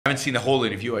haven't seen the whole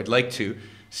interview. I'd like to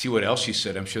see what else she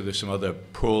said. I'm sure there's some other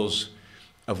pearls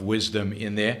of wisdom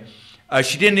in there.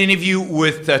 She did an interview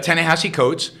with Ta-Nehisi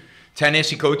Coates.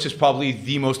 Ta-Nehisi Coates is probably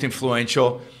the most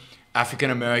influential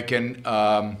African-American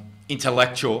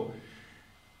intellectual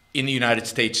in the United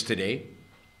States today.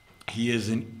 He is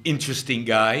an interesting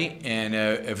guy and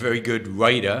a very good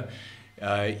writer,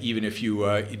 even if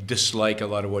you dislike a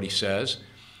lot of what he says.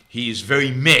 He's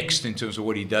very mixed in terms of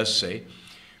what he does say.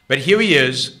 But here he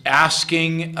is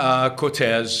asking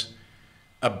Cortez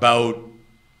about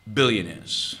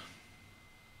billionaires.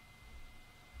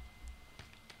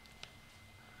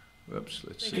 Whoops,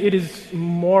 let's see. It is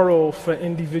moral for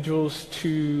individuals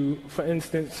to, for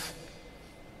instance,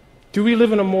 do we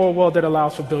live in a moral world that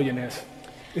allows for billionaires?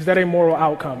 Is that a moral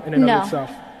outcome in and of itself?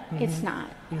 No, it's not.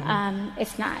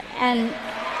 It's not. And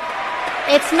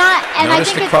it's not, and I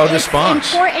think it's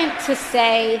important to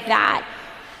say that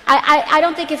I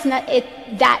don't think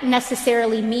that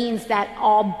necessarily means that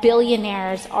all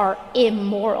billionaires are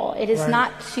immoral. It is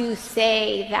not to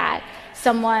say that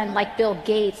someone like Bill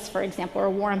Gates, for example, or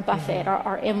Warren Buffett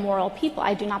are immoral people.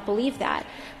 I do not believe that.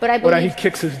 But I believe... Or that he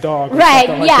kicks his dog. Right,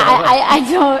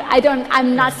 yeah,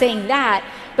 I'm not saying that.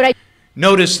 But I...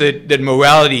 Notice that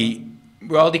morality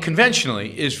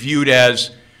conventionally is viewed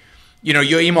as, you know,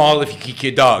 you're immoral if you kick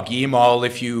your dog. You're immoral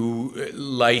if you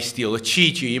lie, steal, or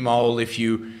cheat. You're immoral if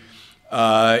you,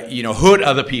 hurt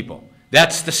other people.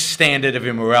 That's the standard of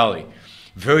immorality.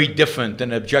 Very different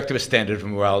than an objective standard of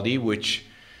morality, which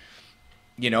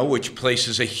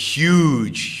places a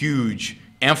huge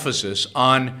emphasis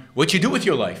on what you do with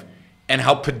your life and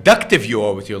how productive you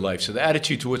are with your life. So the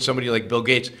attitude towards somebody like Bill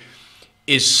Gates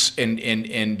is and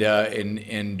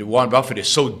Warren Buffett is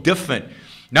so different,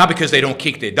 not because they don't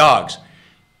kick their dogs,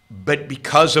 but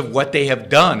because of what they have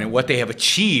done and what they have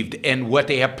achieved and what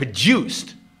they have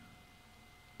produced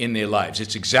in their lives.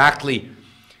 It's exactly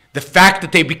the fact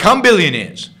that they become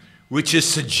billionaires, which is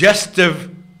suggestive,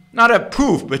 not a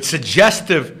proof, but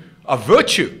suggestive of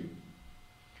virtue.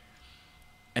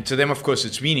 And to them, of course,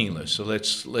 it's meaningless. So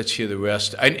let's hear the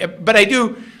rest.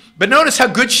 But notice how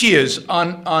good she is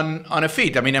on her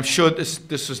feet. I mean, I'm sure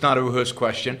this is not a rehearsed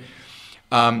question.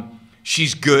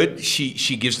 She's good.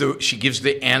 She gives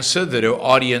the answer that her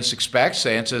audience expects,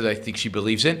 the answer that I think she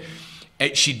believes in.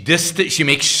 And she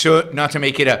makes sure not to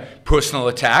make it a personal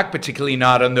attack, particularly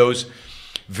not on those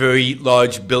very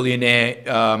large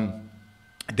billionaire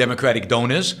Democratic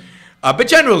donors, but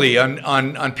generally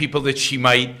on people that she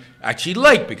might actually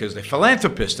like because they're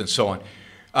philanthropists and so on.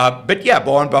 But yeah,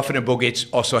 Warren Buffett and Bill Gates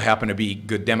also happen to be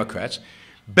good Democrats.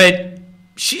 But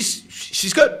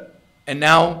she's good. And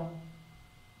now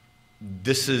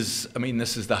this is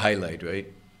the highlight, right?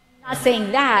 I'm not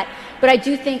saying that, but I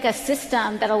do think a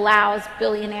system that allows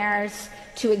billionaires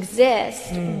to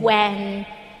exist when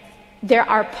there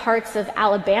are parts of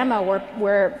Alabama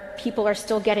where people are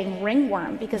still getting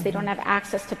ringworm because they don't have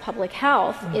access to public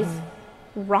health is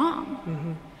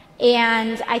wrong.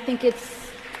 And I think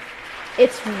it's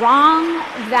wrong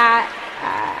that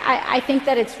I think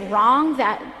that it's wrong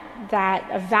that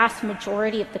a vast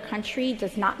majority of the country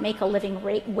does not make a living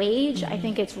wage. I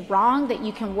think it's wrong that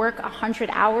you can work 100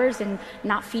 hours and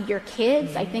not feed your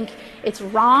kids. I think it's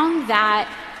wrong that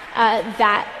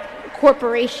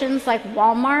corporations like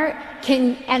Walmart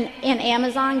and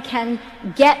Amazon can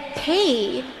get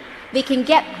paid. They can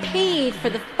get paid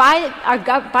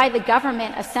by the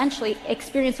government, essentially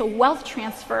experience a wealth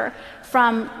transfer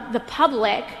from the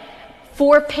public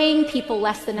for paying people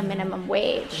less than a minimum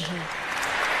wage.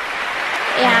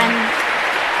 And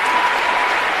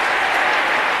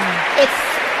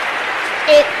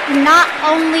it not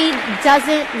only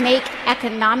doesn't make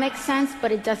economic sense,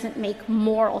 but it doesn't make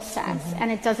moral sense,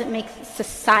 and it doesn't make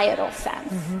societal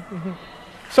sense.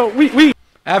 So we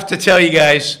I have to tell you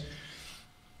guys,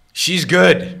 she's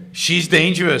good. She's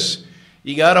dangerous.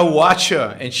 You gotta watch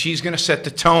her, and she's gonna set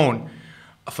the tone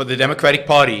for the Democratic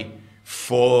Party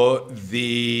for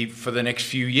the next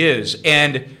few years.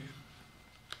 And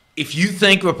if you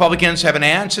think Republicans have an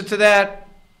answer to that,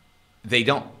 they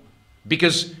don't.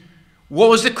 Because what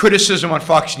was the criticism on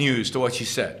Fox News to what she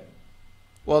said?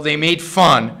 Well, they made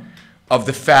fun of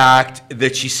the fact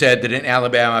that she said that in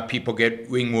Alabama people get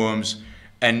ringworms,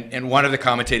 and one of the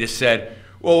commentators said,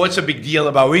 well, what's the big deal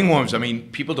about ringworms? I mean,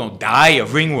 people don't die of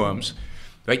ringworms,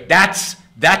 right? That's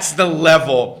the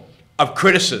level of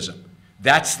criticism.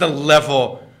 That's the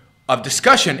level of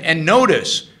discussion. And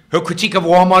notice, her critique of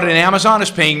Walmart and Amazon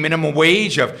is paying minimum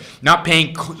wage, of not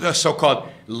paying a so-called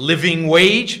living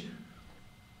wage.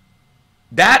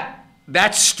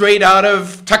 That's straight out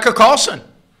of Tucker Carlson.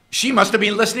 She must have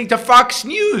been listening to Fox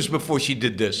News before she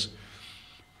did this.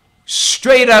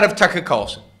 straight out of Tucker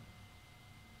Carlson.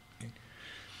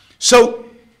 So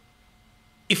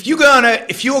if you're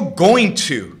going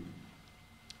to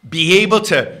be able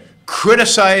to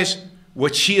criticize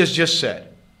what she has just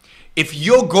said, if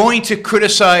you're going to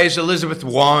criticize Elizabeth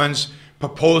Warren's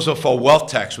proposal for a wealth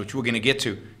tax, which we're going to get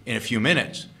to in a few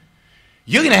minutes,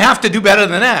 you're going to have to do better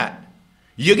than that.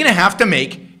 You're going to have to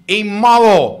make a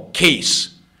moral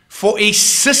case for a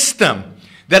system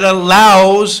that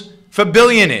allows for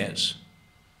billionaires.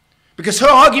 Because her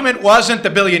argument wasn't the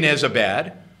billionaires are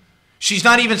bad. She's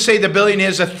not even saying the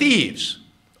billionaires are thieves.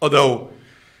 Although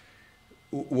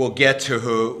we'll get to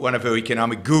her, one of her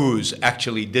economic gurus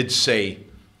actually did say,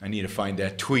 I need to find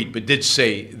that tweet, but did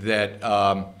say that,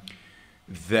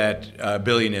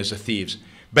 billionaires are thieves.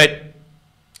 But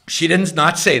she did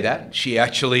not say that. She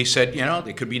actually said, you know,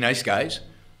 they could be nice guys.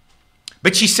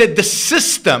 But she said the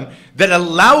system that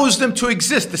allows them to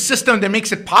exist, the system that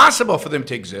makes it possible for them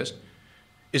to exist,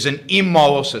 is an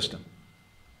immoral system.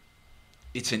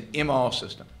 It's an immoral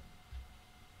system.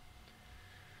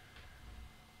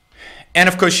 And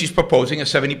of course, she's proposing a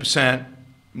 70%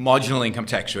 marginal income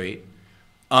tax rate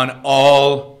on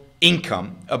all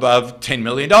income above $10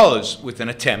 million with an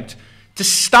attempt to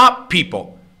stop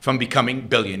people from becoming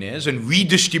billionaires and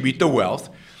redistribute the wealth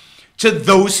to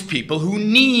those people who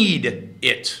need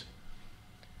it,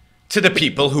 to the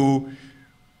people who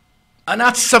are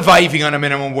not surviving on a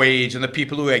minimum wage, and the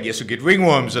people who, I guess, who get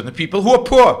ringworms, and the people who are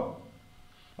poor,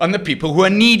 and the people who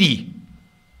are needy.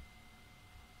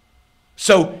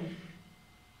 So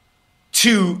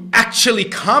to actually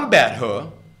combat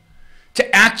her,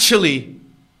 to actually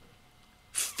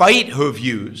fight her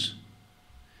views,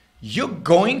 you're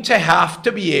going to have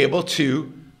to be able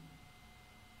to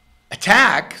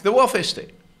attack the welfare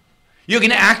state. You're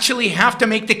going to actually have to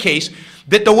make the case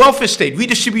that the welfare state,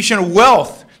 redistribution of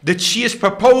wealth that she is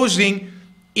proposing,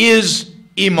 is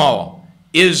immoral,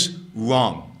 is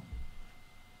wrong.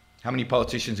 How many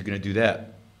politicians are going to do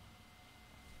that?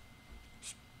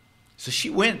 So she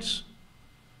wins.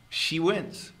 She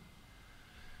wins.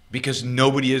 Because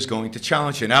nobody is going to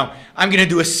challenge her. Now, I'm going to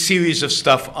do a series of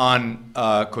stuff on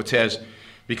Cortez,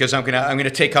 because I'm going to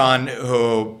take on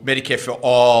her Medicare for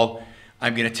All.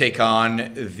 I'm going to take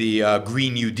on the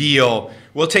Green New Deal.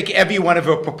 We'll take every one of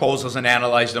her proposals and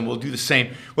analyze them. We'll do the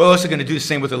same. We're also going to do the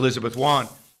same with Elizabeth Warren.